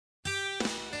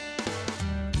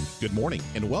Good morning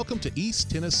and welcome to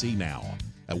East Tennessee Now,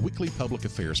 a weekly public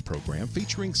affairs program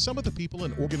featuring some of the people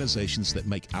and organizations that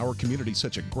make our community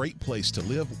such a great place to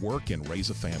live, work, and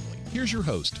raise a family. Here's your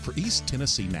host for East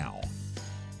Tennessee Now.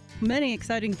 Many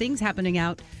exciting things happening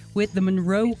out with the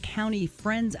Monroe County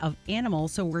Friends of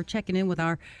Animals. So we're checking in with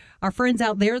our friends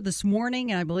out there this morning.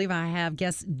 And I believe I have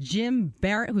guest Jim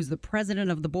Barrett, who's the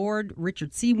president of the board,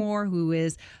 Richard Seymour, who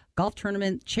is golf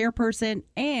tournament chairperson,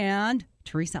 and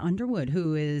Teresa Underwood,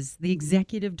 who is the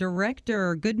executive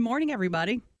director. Good morning,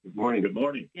 everybody. Good morning. Good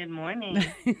morning. Good morning.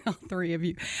 All three of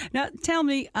you. Now, tell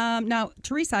me,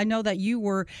 Teresa, I know that you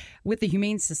were with the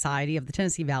Humane Society of the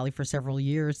Tennessee Valley for several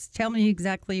years. Tell me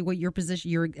exactly what your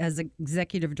position, you're as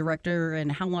executive director,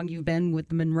 and how long you've been with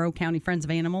the Monroe County Friends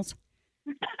of Animals.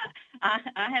 I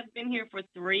have been here for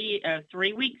 3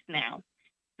 weeks now.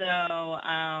 So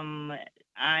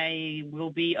I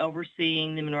will be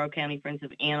overseeing the Monroe County Friends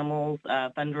of Animals,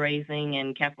 fundraising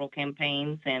and capital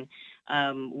campaigns, and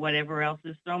whatever else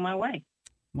is thrown my way.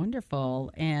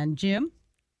 Wonderful. And Jim?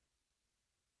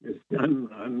 Yes,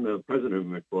 I'm the president of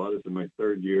McFaw. This is my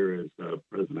third year as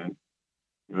president.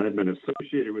 And I've been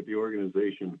associated with the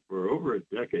organization for over a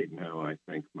decade now, I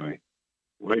think. My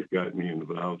wife got me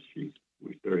involved. We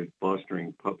started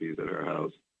fostering puppies at our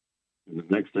house. And the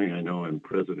next thing I know, I'm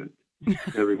president.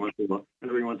 Every once in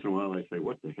a while, I say,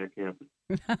 what the heck happened?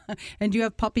 And do you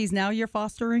have puppies now you're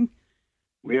fostering?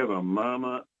 We have a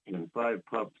mama and 5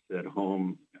 pups at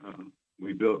home.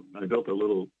 I built a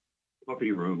little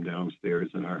puppy room downstairs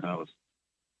in our house,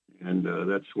 and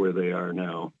that's where they are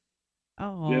now.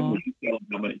 Oh, Jim, would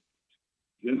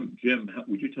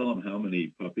you tell them how many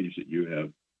puppies that you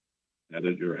have had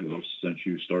at your house since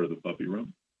you started the puppy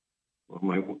room?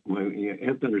 Well, you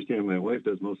have to understand, my wife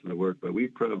does most of the work, but we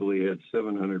probably had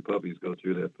 700 puppies go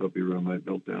through that puppy room I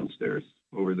built downstairs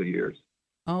over the years.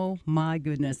 Oh, my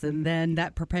goodness. And then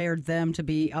that prepared them to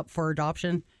be up for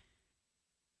adoption?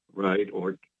 Right,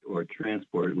 or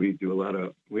transport. We have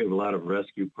a lot of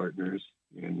rescue partners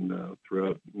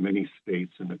throughout many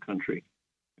states in the country.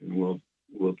 And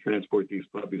we'll transport these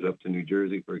puppies up to New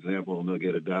Jersey, for example, and they'll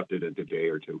get adopted in a day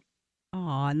or two.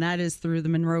 Oh, and that is through the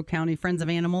Monroe County Friends of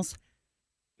Animals?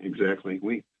 Exactly.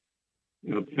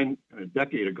 A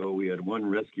decade ago, we had one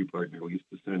rescue partner we used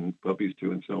to send puppies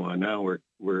to and so on. Now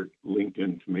we're linked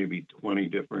into maybe 20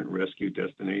 different rescue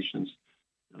destinations.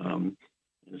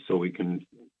 So we can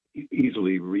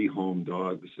easily rehome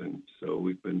dogs. And so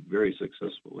we've been very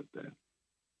successful with that.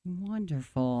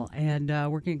 Wonderful. And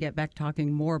we're going to get back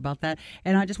talking more about that.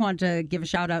 And I just wanted to give a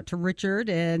shout out to Richard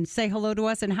and say hello to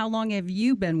us. And how long have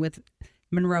you been with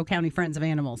Monroe County Friends of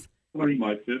Animals? Starting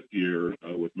my 5th year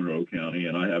with Monroe County,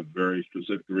 and I have very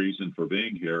specific reason for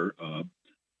being here.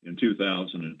 In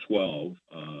 2012,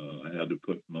 I had to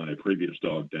put my previous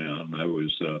dog down. I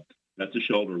was at the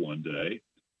shelter one day,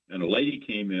 and a lady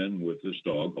came in with this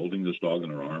dog, holding this dog in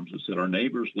her arms, and said, our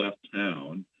neighbors left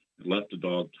town and left the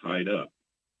dog tied up.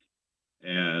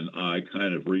 And I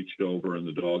kind of reached over, and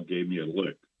the dog gave me a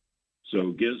lick.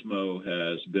 So Gizmo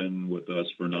has been with us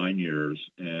for 9 years,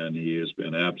 and he has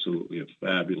been absolutely a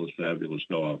fabulous, fabulous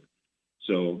dog.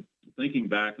 So thinking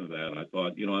back on that, I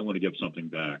thought, I want to give something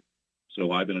back.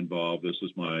 So I've been involved. This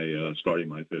is my starting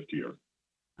my 5th year.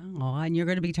 Oh, and you're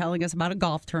going to be telling us about a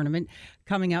golf tournament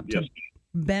coming up to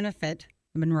benefit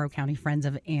the Monroe County Friends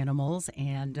of Animals.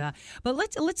 And but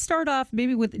let's start off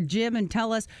maybe with Jim and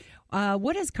tell us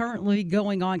what is currently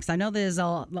going on, because I know there's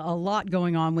a lot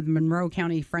going on with Monroe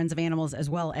County Friends of Animals as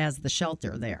well as the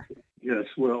shelter there. Yes,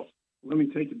 well, let me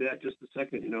take you back just a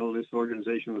second. This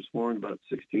organization was formed about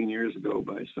 16 years ago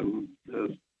by some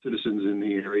citizens in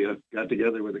the area, got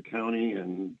together with the county,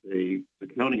 and the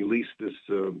county leased this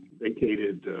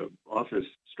vacated office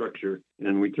structure,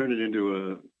 and we turned it into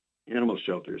a animal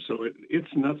shelter. So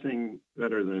it's nothing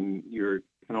better than your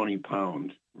county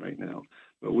pound right now.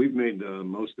 But we've made the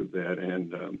most of that.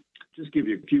 And just give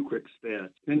you a few quick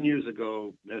stats. 10 years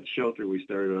ago, that shelter we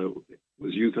started out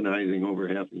was euthanizing over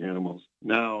half the animals.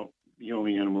 Now, the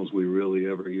only animals we really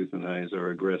ever euthanize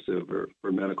are aggressive or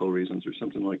for medical reasons or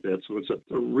something like that. So it's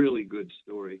a really good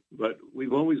story. But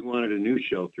we've always wanted a new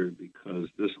shelter because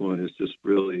this one is just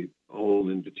really old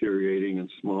and deteriorating and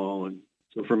small. And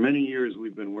so for many years,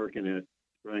 we've been working at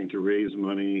trying to raise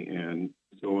money and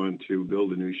so on to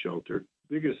build a new shelter.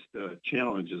 Biggest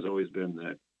challenge has always been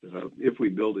that if we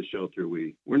build a shelter,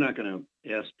 we're not going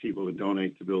to ask people to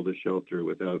donate to build a shelter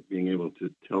without being able to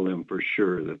tell them for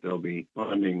sure that there'll be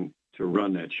funding to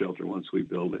run that shelter once we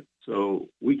build it. So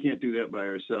we can't do that by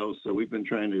ourselves. So we've been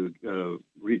trying to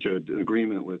reach an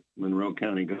agreement with Monroe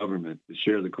County government to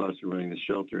share the cost of running the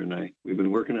shelter. And we've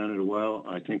been working on it a while.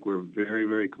 I think we're very,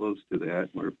 very close to that.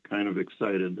 We're kind of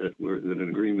excited that an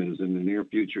agreement is in the near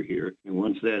future here. And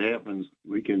once that happens,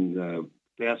 we can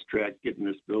fast track getting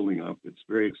this building up. It's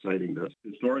very exciting to us.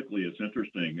 Historically, it's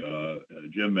interesting.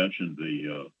 Jim mentioned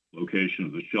the location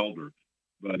of the shelter,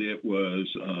 but it was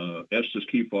Estes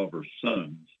Kefauver's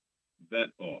son's vet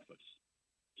office.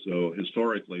 So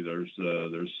historically, there's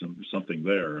something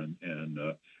there,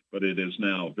 but it is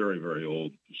now a very, very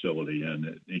old facility, and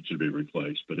it needs to be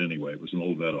replaced. But anyway, it was an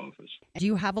old vet office. Do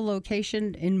you have a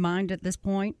location in mind at this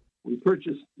point? We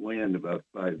purchased land about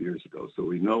 5 years ago, so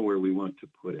we know where we want to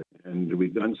put it. And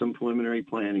we've done some preliminary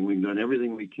planning. We've done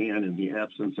everything we can in the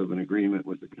absence of an agreement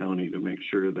with the county to make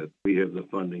sure that we have the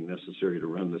funding necessary to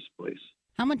run this place.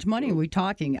 How much money are we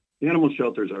talking? Animal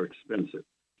shelters are expensive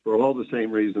for all the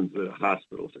same reasons that a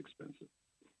hospital is expensive.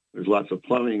 There's lots of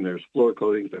plumbing, there's floor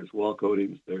coatings, there's wall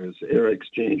coatings, there's air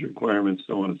exchange requirements,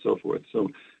 so on and so forth. So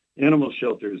animal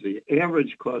shelters, the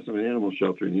average cost of an animal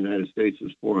shelter in the United States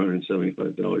is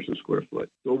 $475 a square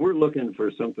foot. So we're looking for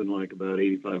something like about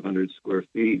 8,500 square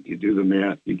feet. You do the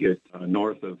math, you get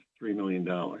north of $3 million.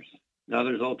 Now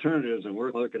there's alternatives, and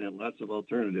we're looking at lots of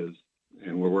alternatives,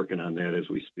 and we're working on that as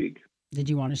we speak. Did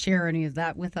you want to share any of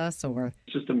that with us, or?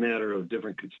 It's just a matter of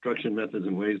different construction methods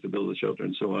and ways to build a shelter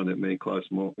and so on that may cost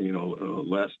more,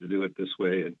 less to do it this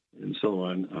way and so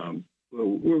on.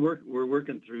 We're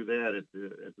working through that at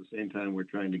the same time we're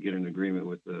trying to get an agreement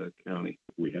with the county.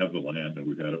 We have the land, and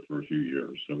we've had it for a few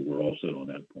years, so we're all set on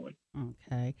that point.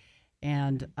 Okay.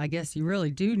 And I guess you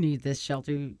really do need this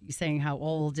shelter, saying how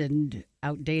old and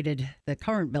outdated the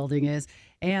current building is.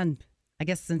 And I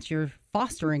guess since you're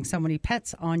fostering so many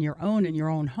pets on your own in your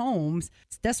own homes,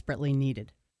 it's desperately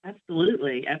needed.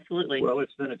 Absolutely. Well,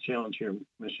 it's been a challenge here,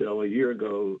 Michelle. A year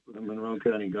ago, the Monroe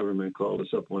County government called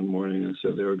us up one morning and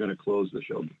said they were going to close the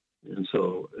shelter. And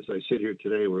so as I sit here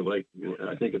today,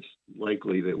 I think it's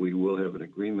likely that we will have an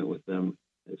agreement with them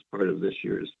as part of this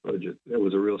year's budget. That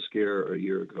was a real scare a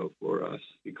year ago for us,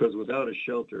 because without a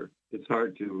shelter, it's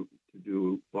hard to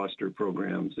do foster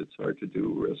programs. It's hard to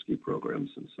do rescue programs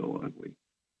and so on.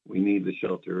 We need the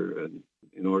shelter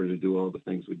in order to do all the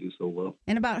things we do so well.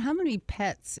 And about how many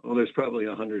pets? Oh, there's probably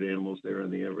 100 animals there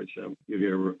on the average. I'll give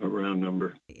you a round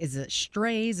number. Is it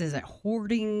strays? Is it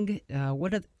hoarding?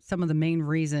 What are some of the main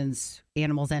reasons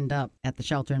animals end up at the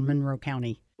shelter in Monroe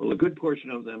County? Well, a good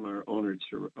portion of them are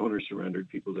owner-surrendered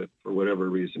people that, for whatever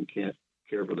reason, can't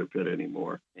care for their pet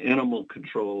anymore. Animal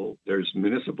control, there's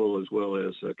municipal as well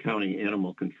as county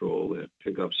animal control that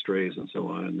pick up strays and so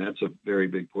on, and that's a very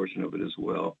big portion of it as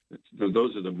well.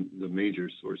 Those are the major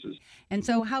sources. And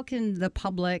so how can the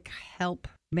public help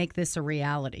make this a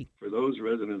reality? For those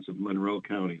residents of Monroe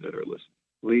County that are listening,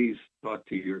 please talk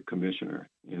to your commissioner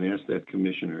and ask that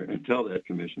commissioner and tell that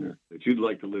commissioner that you'd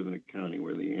like to live in a county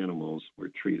where the animals were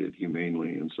treated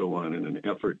humanely and so on, and an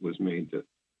effort was made to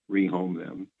rehome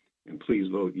them. And please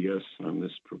vote yes on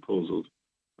this proposal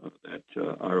that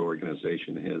our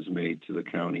organization has made to the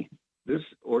county. This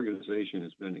organization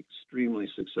has been extremely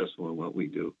successful in what we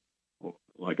do.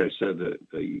 Like I said, the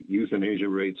euthanasia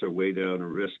rates are way down,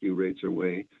 and rescue rates are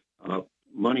way up.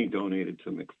 Money donated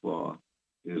to McFaw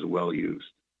is well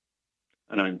used.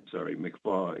 And I'm sorry,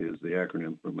 McFaw is the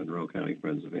acronym for Monroe County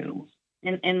Friends of Animals.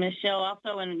 And Michelle,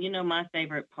 also, and my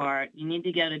favorite part, you need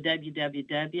to go to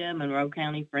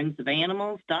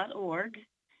www.monroecountyfriendsofanimal's.org,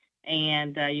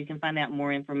 and you can find out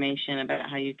more information about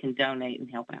how you can donate and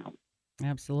help out.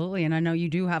 Absolutely. And I know you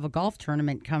do have a golf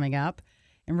tournament coming up.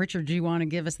 And Richard, do you want to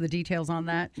give us the details on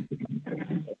that?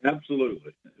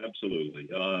 Absolutely.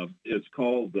 It's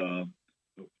called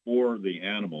For the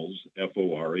Animals,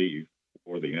 FORE,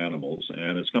 For the Animals,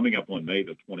 and it's coming up on May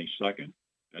the 22nd.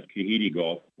 At Kahidi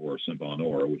Golf Course in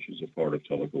Vonore, which is a part of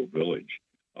Tellico Village.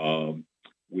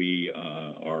 We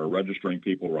are registering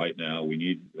people right now. We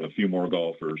need a few more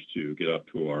golfers to get up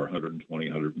to our 120,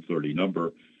 130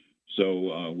 number.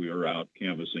 So we are out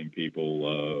canvassing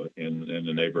people in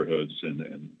the neighborhoods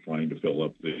and trying to fill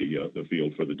up the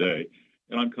field for the day.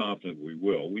 And I'm confident we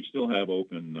will. We still have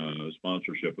open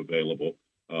sponsorship available.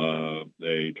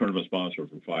 A tournament sponsor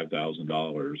for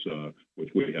 $5,000,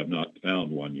 which we have not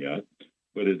found one yet.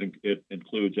 But it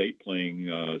includes 8 playing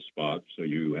spots, so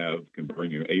you can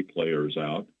bring your 8 players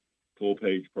out,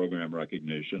 full-page program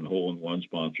recognition, hole-in-one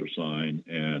sponsor sign,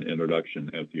 and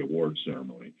introduction at the award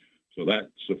ceremony. So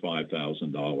that's the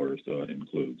 $5,000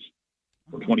 includes.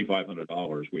 For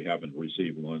 $2,500, we haven't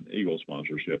received one Eagle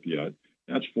sponsorship yet.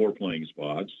 That's 4 playing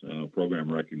spots, program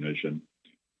recognition,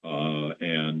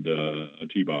 and a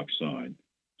T-box sign.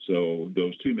 So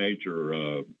those two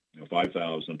major $5,000,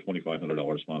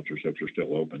 $2,500 sponsorships are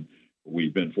still open.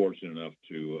 We've been fortunate enough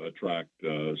to attract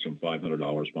some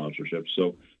 $500 sponsorships.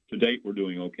 So to date, we're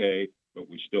doing okay, but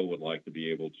we still would like to be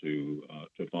able to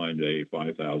find a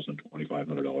 $5,000,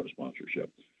 $2,500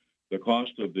 sponsorship. The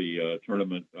cost of the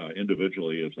tournament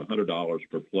individually is $100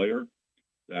 per player.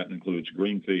 That includes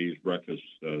green fees, breakfast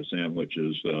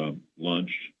sandwiches,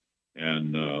 lunch,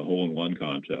 and hole-in-one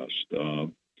contest.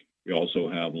 We also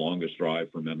have longest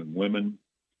drive for men and women.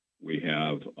 We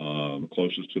have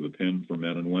closest to the pin for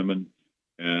men and women.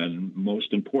 And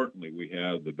most importantly, we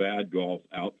have the bad golf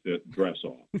outfit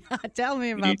dress-off. Tell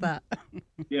me about that.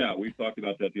 Yeah, we talked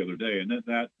about that the other day. And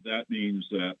that means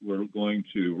that we're going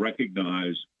to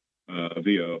recognize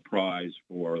via a prize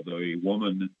for the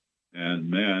woman and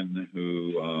men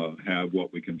who have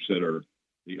what we consider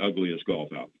the ugliest golf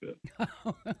outfit.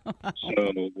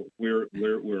 So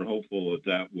we're hopeful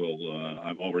that will.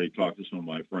 I've already talked to some of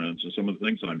my friends, and some of the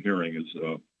things I'm hearing is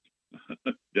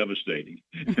devastating.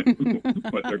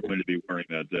 What they're going to be wearing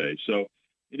that day. So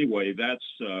anyway, this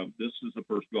is the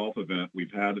first golf event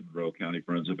we've had at Monroe County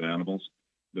Friends of Animals.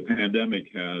 The pandemic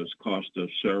has cost us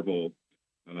several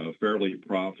fairly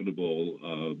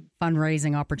profitable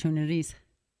fundraising opportunities.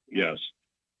 Yes.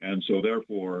 And so,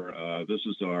 therefore, this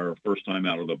is our first time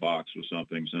out of the box with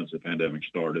something since the pandemic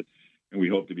started, and we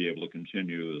hope to be able to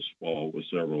continue this fall with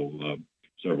several of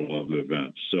the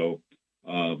events. So,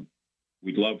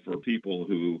 we'd love for people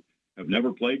who have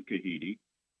never played Kahiti,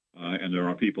 and there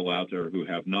are people out there who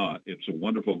have not. It's a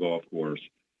wonderful golf course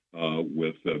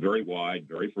with very wide,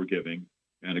 very forgiving,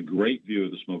 and a great view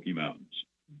of the Smoky Mountains.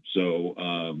 So,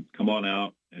 come on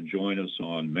out and join us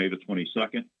on May the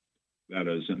 22nd. That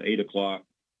is an 8 o'clock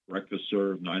breakfast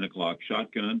served, 9 o'clock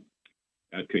shotgun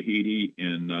at Kahiti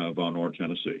in Von Orr,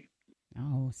 Tennessee.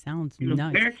 Oh, sounds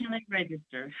nice. Where can I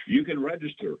register? You can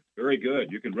register. Very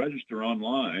good. You can register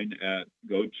online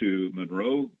go to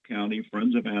Monroe County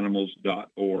Friends of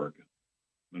Animals.org.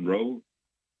 Monroe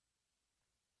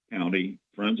County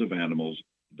Friends of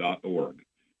Animals.org.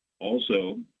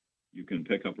 Also, you can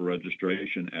pick up a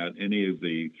registration at any of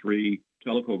the 3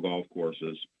 Tellico golf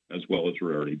courses as well as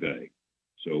Rarity Bay.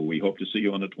 So we hope to see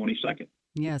you on the 22nd.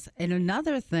 Yes. And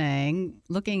another thing,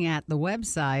 looking at the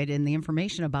website and the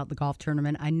information about the golf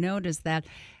tournament, I noticed that,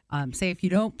 say, if you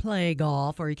don't play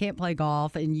golf or you can't play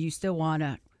golf and you still want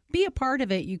to be a part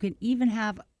of it, you can even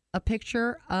have a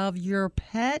picture of your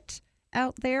pet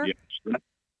out there. Yes,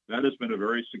 that has been a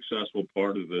very successful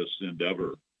part of this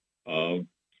endeavor.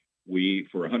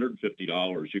 For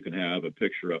 $150, you can have a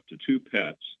picture up to 2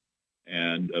 pets,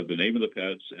 and the name of the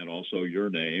pets and also your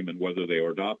name and whether they are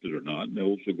adopted or not. And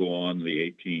those will go on the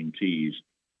 18 tees.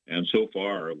 And so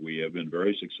far, we have been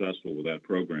very successful with that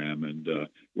program, and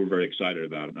we're very excited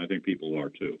about it. And I think people are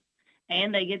too.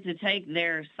 And they get to take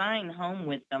their sign home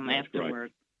with them That's afterward.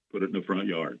 Right. Put it in the front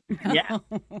yard. Yeah.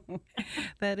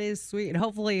 That is sweet.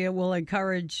 Hopefully it will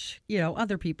encourage,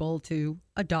 other people to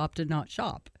adopt and not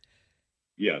shop.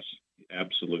 Yes,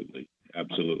 absolutely.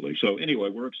 Absolutely. So anyway,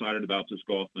 we're excited about this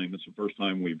golf thing. It's the first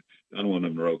time we've done one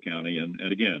in Monroe County. And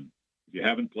again, if you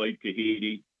haven't played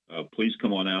Kahiti, please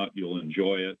come on out. You'll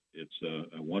enjoy it. It's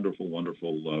a wonderful,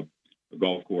 wonderful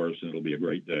golf course, and it'll be a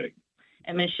great day.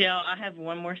 And Michelle, I have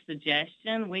one more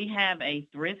suggestion. We have a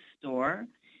thrift store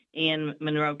in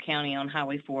Monroe County on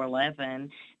Highway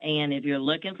 411. And if you're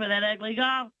looking for that ugly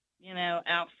golf,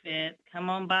 outfit, come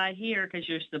on by here because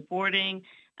you're supporting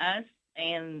us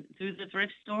and through the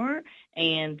thrift store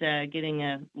and getting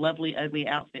a lovely, ugly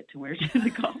outfit to wear to the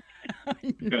golf.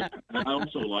 I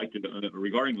also like to,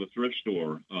 regarding the thrift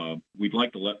store, we'd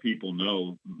like to let people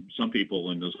know, some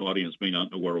people in this audience may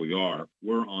not know where we are.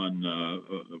 We're on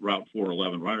Route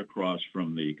 411, right across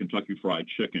from the Kentucky Fried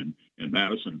Chicken in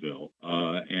Madisonville,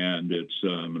 and it's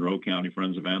Monroe County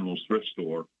Friends of Animals thrift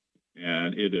store.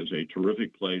 And it is a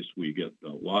terrific place. We get a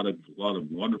lot of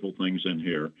wonderful things in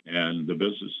here. And the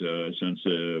business, since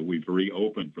we've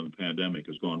reopened from the pandemic,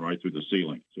 has gone right through the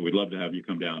ceiling. So we'd love to have you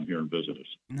come down here and visit us.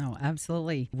 No,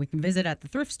 absolutely. We can visit at the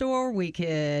thrift store. We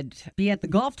could be at the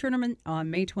golf tournament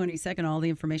on May 22nd. All the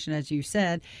information, as you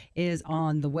said, is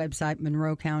on the website,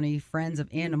 Monroe County Friends of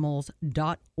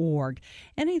Animals.org.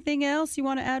 Anything else you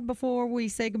want to add before we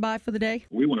say goodbye for the day?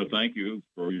 We want to thank you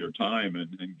for your time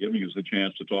and giving us a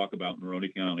chance to talk about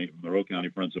Monroe County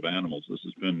Friends of Animals. This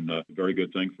has been a very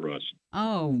good thing for us.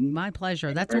 Oh, my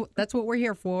pleasure. That's what we're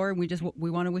here for. We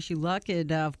want to wish you luck.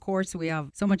 And of course, we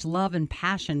have so much love and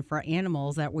passion for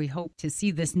animals that we hope to see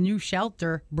this new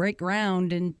shelter break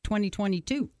ground in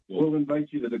 2022. We'll invite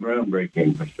you to the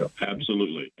groundbreaking, Michelle.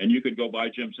 Absolutely. And you could go by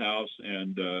Jim's house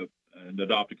and and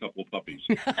adopt a couple of puppies.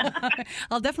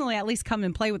 I'll definitely at least come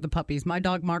and play with the puppies. My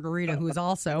dog Margarita, who is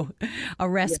also a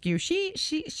rescue,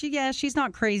 she's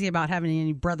not crazy about having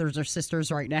any brothers or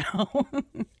sisters right now.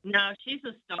 No, she's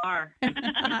a star.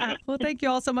 Well, thank you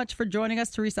all so much for joining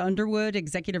us. Teresa Underwood,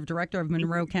 Executive Director of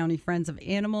Monroe County Friends of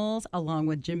Animals, along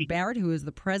with Jim Barrett, who is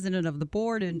the president of the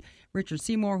board, and Richard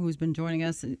Seymour, who's been joining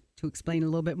us to explain a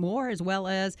little bit more, as well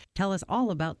as tell us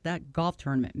all about that golf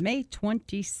tournament, May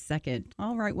 22nd.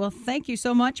 All right. Well, thank you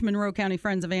so much, Monroe County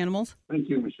Friends of Animals. Thank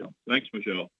you, Michelle. Thanks,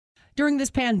 Michelle. During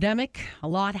this pandemic, a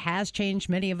lot has changed.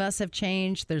 Many of us have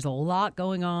changed. There's a lot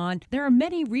going on. There are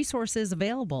many resources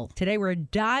available. Today, we're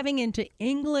diving into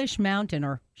English Mountain,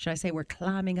 or should I say we're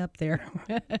climbing up there?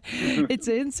 It's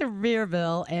in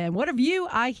Sevierville. And what a view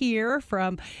I hear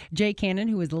from Jay Cannon,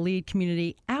 who is the lead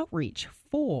community outreach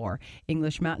for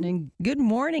English Mountain. And good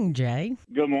morning, Jay.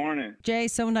 Good morning. Jay,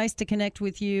 so nice to connect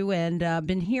with you, and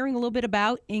been hearing a little bit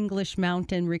about English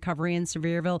Mountain Recovery in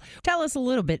Sevierville. Tell us a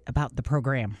little bit about the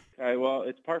program. Okay, well,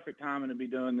 it's perfect timing to be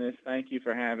doing this. Thank you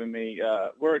for having me.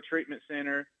 We're a treatment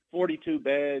center, 42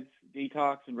 beds,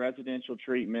 detox and residential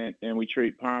treatment, and we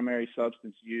treat primary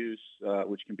substance use,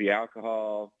 which can be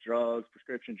alcohol, drugs,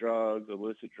 prescription drugs,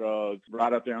 illicit drugs,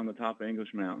 right up there on the top of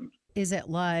English Mountain. Is it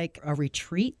like a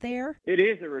retreat there? It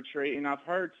is a retreat, and I've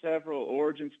heard several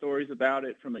origin stories about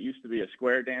it, from it used to be a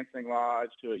square dancing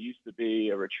lodge to it used to be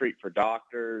a retreat for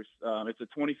doctors. It's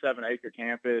a 27-acre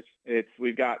campus.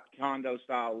 We've got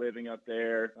condo-style living up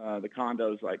there. The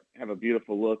condos have a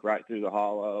beautiful look right through the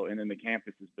hollow, and then the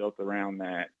campus is built around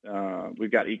that.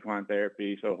 We've got equine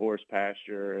therapy, so horse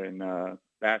pasture and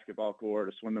basketball court,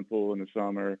 a swimming pool in the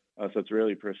summer. So it's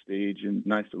really prestige and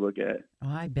nice to look at. Oh,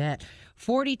 I bet.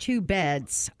 42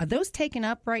 beds. Are those taken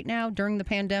up right now during the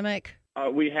pandemic?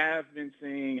 We have been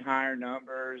seeing higher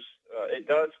numbers. It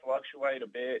does fluctuate a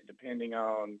bit depending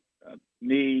on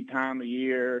need, time of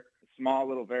year, small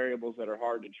little variables that are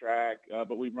hard to track,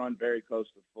 but we run very close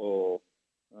to full.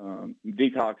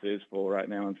 Detox is full right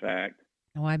now, in fact.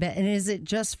 Oh, I bet. And is it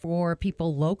just for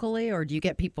people locally, or do you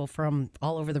get people from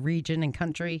all over the region and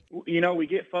country? You know, we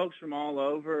get folks from all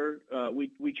over.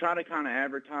 We try to kind of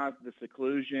advertise the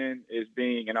seclusion as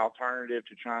being an alternative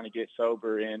to trying to get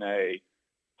sober in a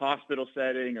hospital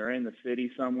setting or in the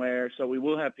city somewhere. So we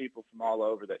will have people from all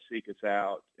over that seek us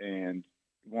out and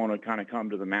want to kind of come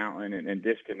to the mountain and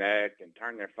disconnect and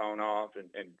turn their phone off and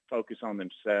focus on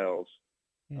themselves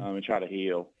and try to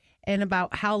heal. And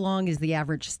about how long is the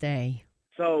average stay?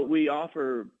 So we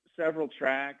offer several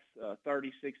tracks,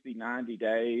 30, 60, 90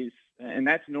 days, and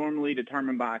that's normally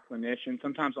determined by a clinician.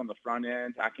 Sometimes on the front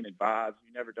end, I can advise, if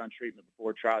you've never done treatment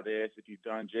before, try this. If you've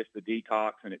done just the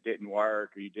detox and it didn't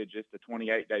work, or you did just a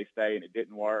 28-day stay and it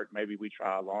didn't work, maybe we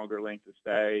try a longer length of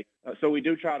stay. So we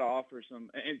do try to offer some,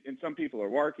 and some people are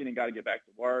working and got to get back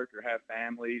to work or have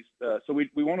families. So we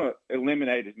want to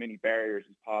eliminate as many barriers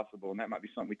as possible, and that might be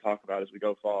something we talk about as we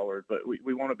go forward, but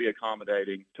we want to be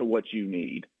accommodating to what you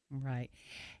need. Right.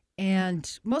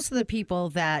 And most of the people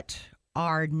that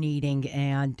are needing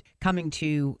and coming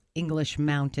to English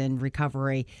Mountain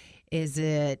Recovery, is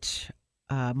it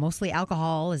mostly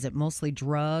alcohol? Is it mostly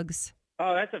drugs?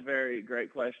 Oh, that's a very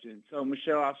great question. So,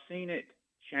 Michelle, I've seen it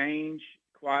change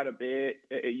quite a bit.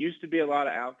 It used to be a lot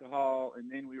of alcohol, and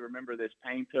then we remember this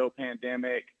pain pill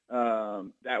pandemic.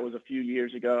 That was a few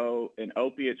years ago, and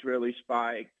opiates really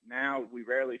spiked. Now we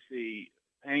rarely see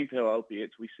pain pill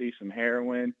opiates. We see some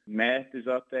heroin. Meth is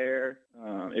up there.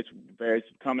 It's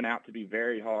coming out to be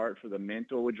very hard for the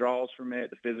mental withdrawals from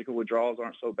it. The physical withdrawals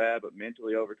aren't so bad, but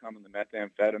mentally overcoming the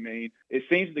methamphetamine. It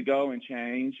seems to go and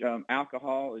change.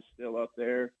 Alcohol is still up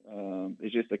there.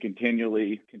 It's just a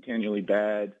continually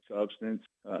bad substance.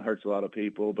 Hurts a lot of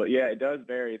people. But yeah, it does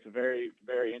vary. It's a very,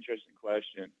 very interesting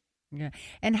question. Yeah.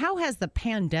 And how has the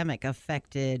pandemic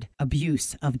affected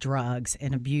abuse of drugs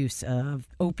and abuse of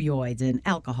opioids and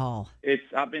alcohol?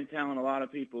 I've been telling a lot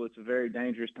of people it's a very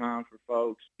dangerous time for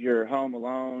folks. You're home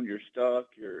alone, you're stuck,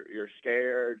 you're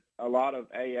scared. A lot of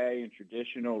AA and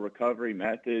traditional recovery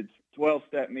methods,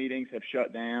 12-step meetings have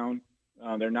shut down.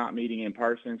 They're not meeting in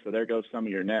person, so there goes some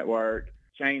of your network.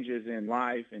 Changes in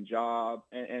life and job.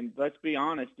 And let's be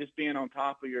honest, just being on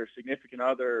top of your significant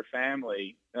other or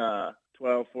family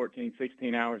 12, 14,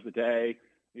 16 hours a day,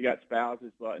 you got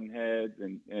spouses butting heads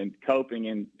and coping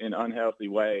in unhealthy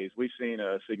ways. We've seen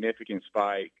a significant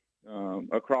spike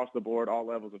across the board, all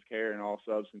levels of care and all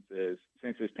substances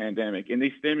since this pandemic. And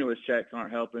these stimulus checks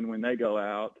aren't helping when they go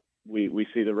out. we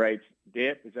see the rates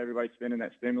dip as everybody's spending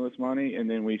that stimulus money, and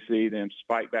then we see them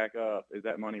spike back up as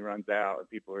that money runs out and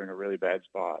people are in a really bad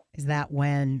spot. Is that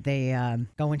when they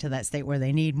go into that state where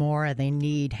they need more and they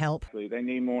need help? They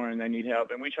need more and they need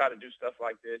help, and we try to do stuff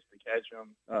like this to catch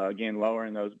them. Again,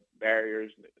 lowering those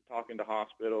barriers, talking to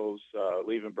hospitals,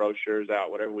 leaving brochures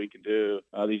out, whatever we can do,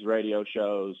 these radio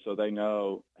shows so they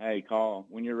know, hey, call.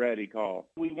 When you're ready, call.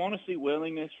 We want to see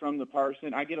willingness from the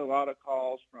person. I get a lot of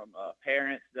calls from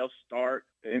parents. They'll start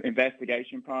an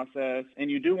investigation process,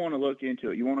 and you do want to look into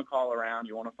it. You want to call around.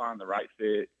 You want to find the right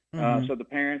fit. So the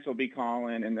parents will be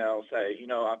calling, and they'll say,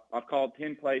 I've called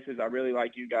 10 places. I really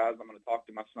like you guys. I'm going to talk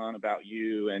to my son about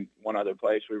you and one other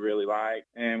place we really like,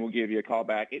 and we'll give you a call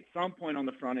back. At some point on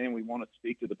the front end, we want to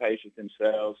speak to the patient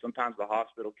themselves. Sometimes the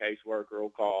hospital caseworker will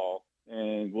call,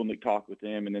 and we'll talk with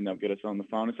them, and then they'll get us on the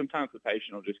phone. And sometimes the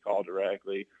patient will just call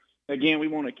directly. Again, we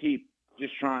want to keep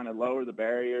just trying to lower the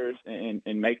barriers and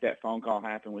make that phone call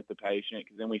happen with the patient,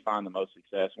 because then we find the most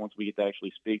success once we get to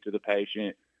actually speak to the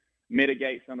patient,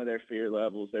 mitigate some of their fear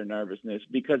levels, their nervousness,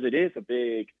 because it is a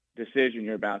big decision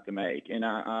you're about to make. And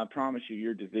I promise you,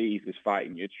 your disease is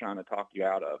fighting you. It's trying to talk you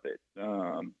out of it.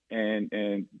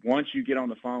 And once you get on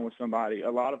the phone with somebody,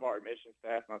 a lot of our admission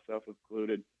staff, myself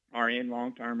included, are in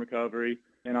long-term recovery.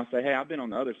 And I'll say, hey, I've been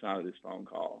on the other side of this phone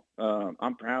call.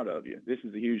 I'm proud of you. This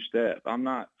is a huge step. I'm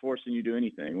not forcing you to do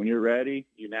anything. When you're ready,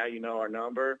 you know our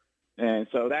number. And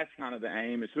so that's kind of the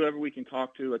aim, is whoever we can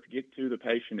talk to, let's get to the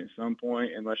patient at some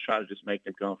point, and let's try to just make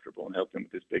them comfortable and help them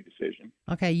with this big decision.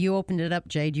 Okay, you opened it up,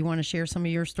 Jay. Do you want to share some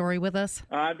of your story with us?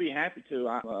 I'd be happy to.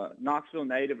 I'm a Knoxville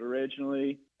native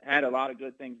originally, had a lot of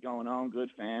good things going on, good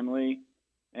family,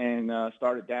 and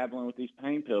started dabbling with these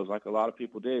pain pills like a lot of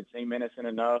people did. Seemed innocent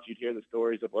enough. You'd hear the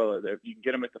stories of, well, you can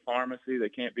get them at the pharmacy. They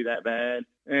can't be that bad.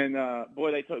 And,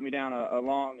 boy, they took me down a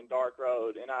long and dark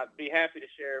road. And I'd be happy to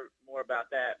share more about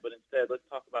that. But instead, let's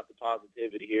talk about the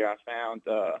positivity here. I found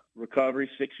recovery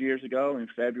 6 years ago in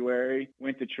February.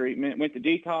 Went to treatment, went to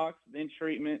detox, then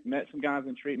treatment, met some guys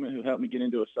in treatment who helped me get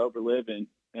into a sober living.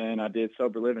 And I did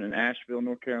sober living in Asheville,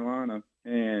 North Carolina,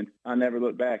 and I never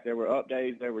looked back. There were up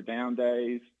days, there were down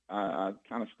days. I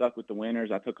kind of stuck with the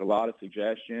winners. I took a lot of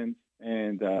suggestions,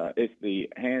 and it's the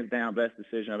hands-down best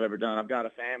decision I've ever done. I've got a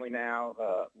family now,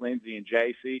 Lindsay and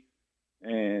JC,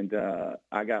 and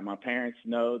I got my parents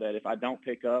know that if I don't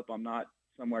pick up, I'm not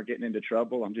somewhere getting into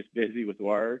trouble. I'm just busy with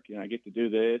work, and I get to do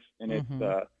this, and it's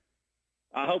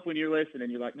I hope when you're listening,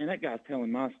 you're like, man, that guy's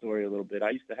telling my story a little bit.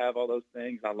 I used to have all those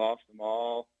things. I lost them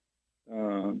all.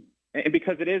 And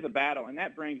because it is a battle, and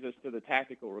that brings us to the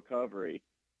tactical recovery,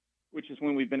 which is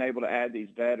when we've been able to add these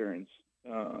veterans.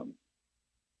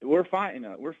 We're fighting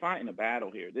a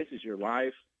battle here. This is your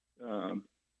life.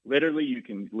 Literally, you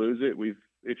can lose it.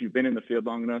 If you've been in the field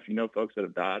long enough, you know folks that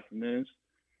have died from this,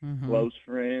 close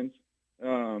friends.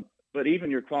 But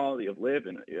even your quality of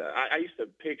living. I used to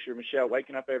picture Michelle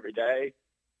waking up every day,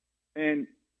 and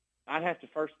I'd have to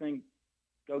first thing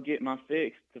go get my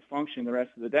fix to function the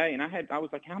rest of the day. And I was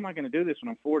like, how am I going to do this when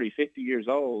I'm 40, 50 years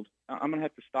old? I'm going to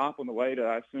have to stop on the way to,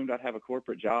 I assumed I'd have a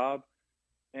corporate job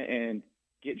and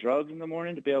get drugs in the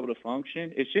morning to be able to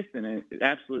function. It's just an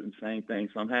absolute insane thing.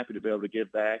 So I'm happy to be able to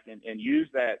give back and use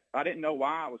that. I didn't know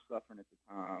why I was suffering at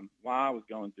the time, why I was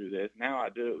going through this. Now I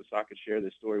do, so I could share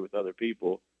this story with other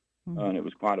people. And it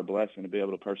was quite a blessing to be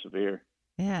able to persevere.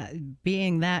 Yeah,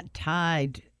 being that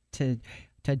tied to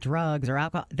drugs or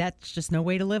alcohol, that's just no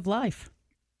way to live life.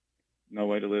 No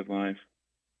way to live life.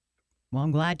 Well,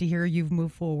 I'm glad to hear you've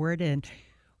moved forward, and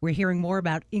we're hearing more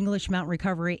about English Mountain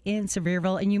Recovery in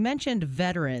Sevierville. And you mentioned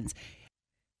veterans.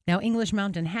 Now, English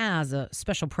Mountain has a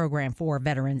special program for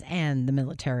veterans and the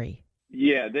military.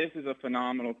 Yeah, this is a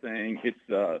phenomenal thing.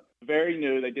 It's very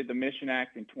new. They did the Mission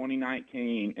Act in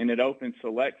 2019, and it opened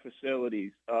select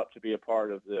facilities up to be a part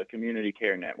of the community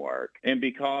care network. And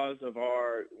because of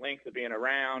our length of being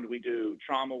around, we do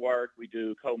trauma work, we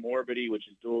do comorbidity, which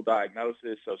is dual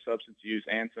diagnosis, so substance use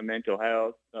and some mental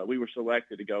health. We were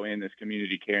selected to go in this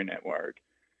community care network.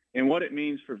 And what it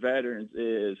means for veterans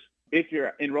is, if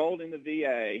you're enrolled in the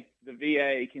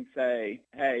VA can say,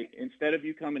 hey, instead of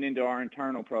you coming into our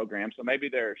internal program, so maybe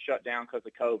they're shut down because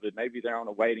of COVID, maybe they're on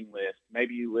a waiting list,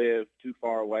 maybe you live too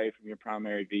far away from your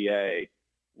primary VA,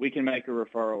 we can make a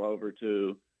referral over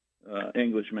to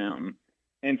English Mountain.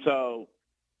 And so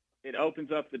it opens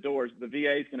up the doors. The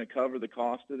VA is going to cover the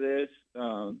cost of this.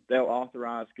 They'll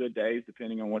authorize good days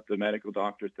depending on what the medical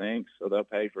doctor thinks. So they'll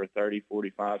pay for a 30,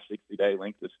 45, 60-day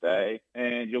length of stay.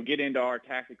 And you'll get into our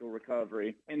tactical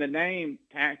recovery. And the name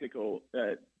tactical,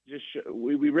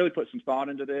 we really put some thought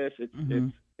into this.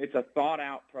 It's a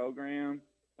thought-out program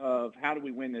of how do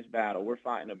we win this battle. We're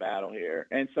fighting a battle here.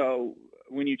 And so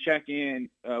when you check in,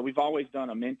 we've always done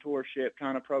a mentorship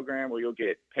kind of program where you'll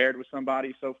get paired with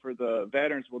somebody. So for the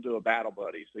veterans, we'll do a battle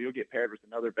buddy. So you'll get paired with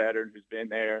another veteran who's been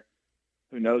there,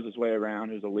 who knows his way around,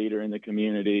 who's a leader in the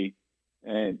community,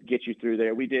 and get you through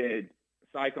there. We did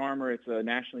Psych Armor. It's a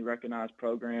nationally recognized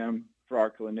program for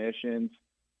our clinicians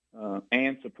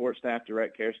and support staff,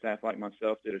 direct care staff like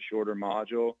myself did a shorter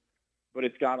module. But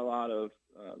it's got a lot of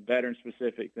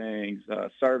veteran-specific things,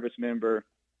 service member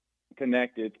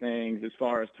connected things as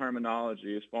far as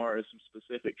terminology, as far as some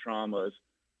specific traumas,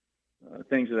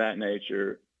 things of that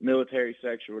nature. Military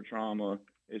sexual trauma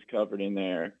is covered in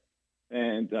there.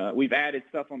 And we've added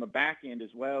stuff on the back end as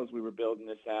well as we were building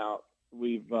this out.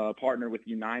 We've partnered with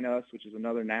Unite Us, which is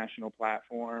another national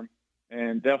platform,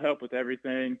 and they'll help with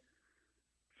everything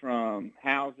from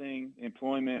housing,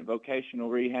 employment, vocational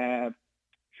rehab,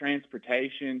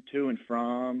 transportation to and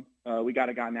from. We got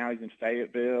a guy now, he's in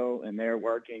Fayetteville, and they're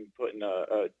working, putting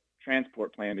a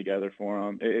transport plan together for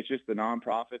them. It's just a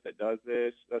nonprofit that does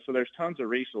this. So there's tons of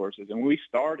resources. And when we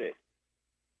started,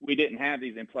 we didn't have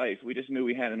these in place. We just knew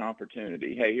we had an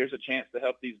opportunity. Hey, here's a chance to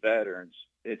help these veterans.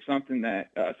 It's something that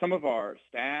some of our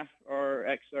staff are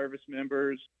ex-service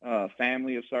members,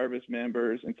 family of service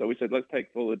members. And so we said, let's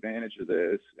take full advantage of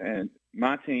this. And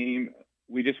my team,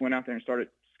 we just went out there and started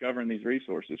discovering these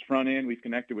resources. Front end, we've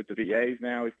connected with the VAs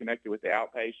now. We've connected with the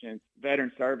outpatients,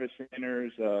 veteran service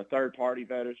centers, third-party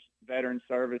veteran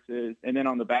services. And then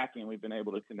on the back end, we've been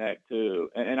able to connect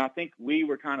too. And I think we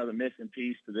were kind of the missing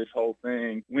piece to this whole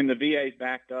thing. When the VA's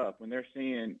backed up, when they're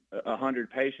seeing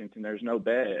 100 patients and there's no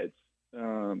beds,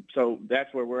 so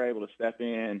that's where we're able to step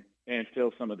in and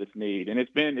fill some of this need. And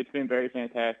it's been very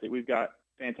fantastic. We've got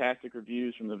fantastic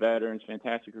reviews from the veterans,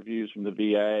 fantastic reviews from the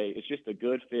VA. It's just a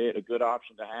good fit, a good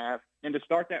option to have. And to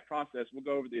start that process, we'll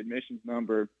go over the admissions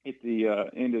number at the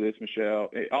end of this,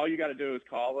 Michelle. All you got to do is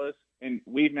call us, and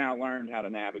we've now learned how to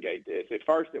navigate this. At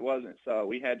first, it wasn't so.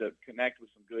 We had to connect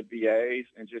with some good VAs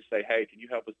and just say, hey, can you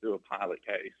help us do a pilot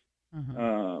case?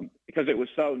 Because it was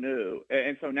so new.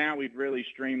 And so now we've really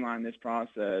streamlined this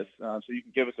process. So you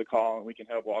can give us a call and we can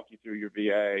help walk you through your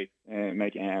VA and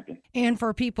make it happen. And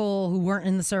for people who weren't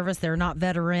in the service, they're not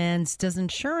veterans, does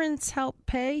insurance help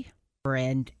pay?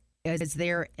 And is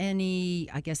there any,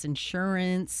 I guess,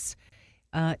 insurance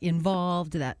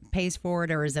involved that pays for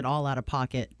it, or is it all out of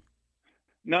pocket?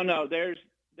 No, there's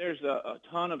a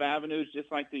ton of avenues just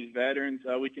like these veterans.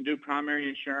 We can do primary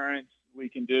insurance. We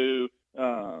can do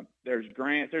there's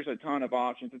grants. There's a ton of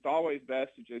options. It's always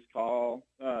best to just call.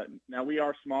 Now, we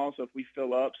are small, so if we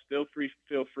fill up, feel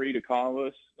free to call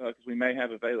us because we may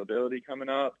have availability coming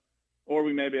up, or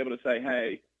we may be able to say,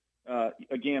 hey,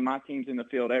 again, my team's in the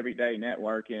field every day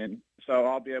networking, so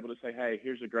I'll be able to say, hey,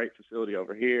 here's a great facility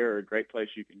over here, or a great place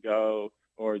you can go,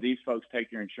 or these folks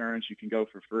take your insurance, you can go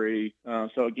for free.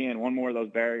 So again, one more of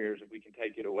those barriers, if we can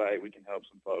take it away, we can help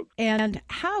some folks. And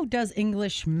how does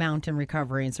English Mountain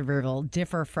Recovery in Sevierville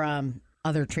differ from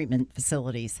other treatment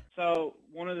facilities? So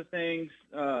one of the things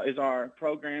is our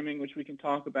programming, which we can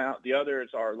talk about. The other is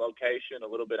our location, a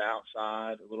little bit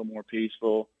outside, a little more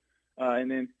peaceful. And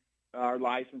then our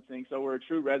licensing. So we're a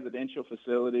true residential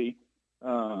facility.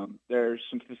 There's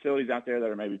some facilities out there that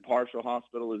are maybe partial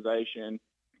hospitalization,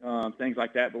 things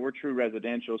like that, but we're true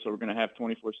residential, so we're going to have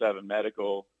 24/7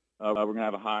 medical. We're going to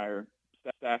have a higher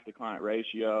staff-to-client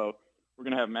ratio. We're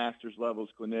going to have master's levels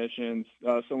clinicians.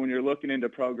 So when you're looking into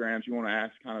programs, you want to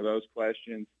ask kind of those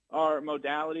questions. Our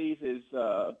modalities is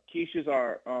Keisha's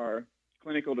our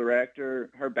clinical director.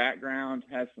 Her background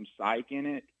has some psych in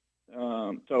it.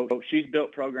 So she's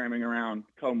built programming around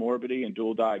comorbidity and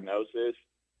dual diagnosis.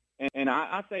 And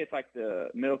I say it's like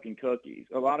the milk and cookies.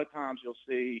 A lot of times you'll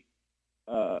see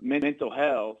mental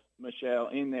health, Michelle,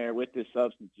 in there with this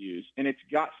substance use. And it's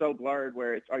got so blurred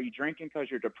where it's, are you drinking because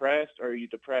you're depressed, or are you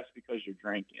depressed because you're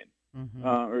drinking?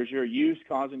 Or is your use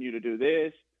causing you to do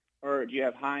this, or do you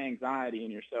have high anxiety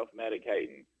and you're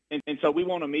self-medicating? And so we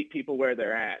want to meet people where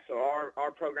they're at. So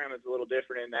our program is a little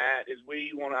different in that, is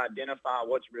we want to identify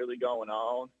what's really going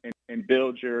on and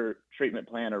build your treatment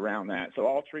plan around that. So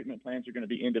all treatment plans are going to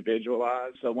be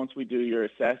individualized. So once we do your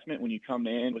assessment, when you come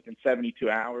in, within 72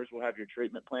 hours, we'll have your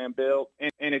treatment plan built,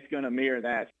 and it's going to mirror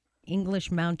that. English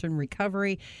Mountain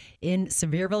Recovery in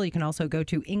Sevierville. You can also go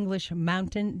to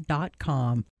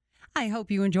EnglishMountain.com. I hope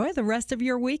you enjoy the rest of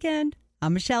your weekend.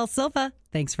 I'm Michelle Silva.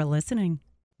 Thanks for listening.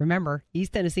 Remember,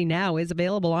 East Tennessee Now is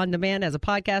available on demand as a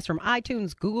podcast from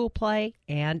iTunes, Google Play,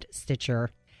 and Stitcher.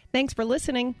 Thanks for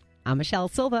listening. I'm Michelle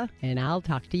Silva, and I'll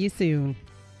talk to you soon.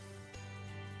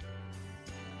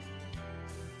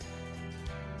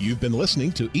 You've been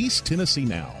listening to East Tennessee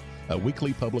Now, a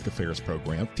weekly public affairs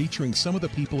program featuring some of the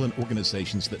people and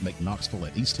organizations that make Knoxville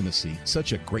and East Tennessee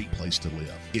such a great place to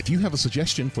live. If you have a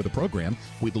suggestion for the program,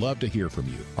 we'd love to hear from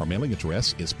you. Our mailing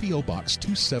address is P.O. Box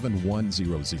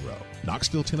 27100,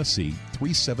 Knoxville, Tennessee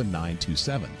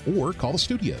 37927, or call the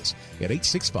studios at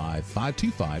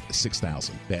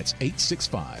 865-525-6000. That's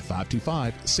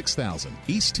 865-525-6000.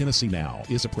 East Tennessee Now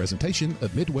is a presentation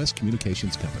of Midwest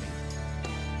Communications Company.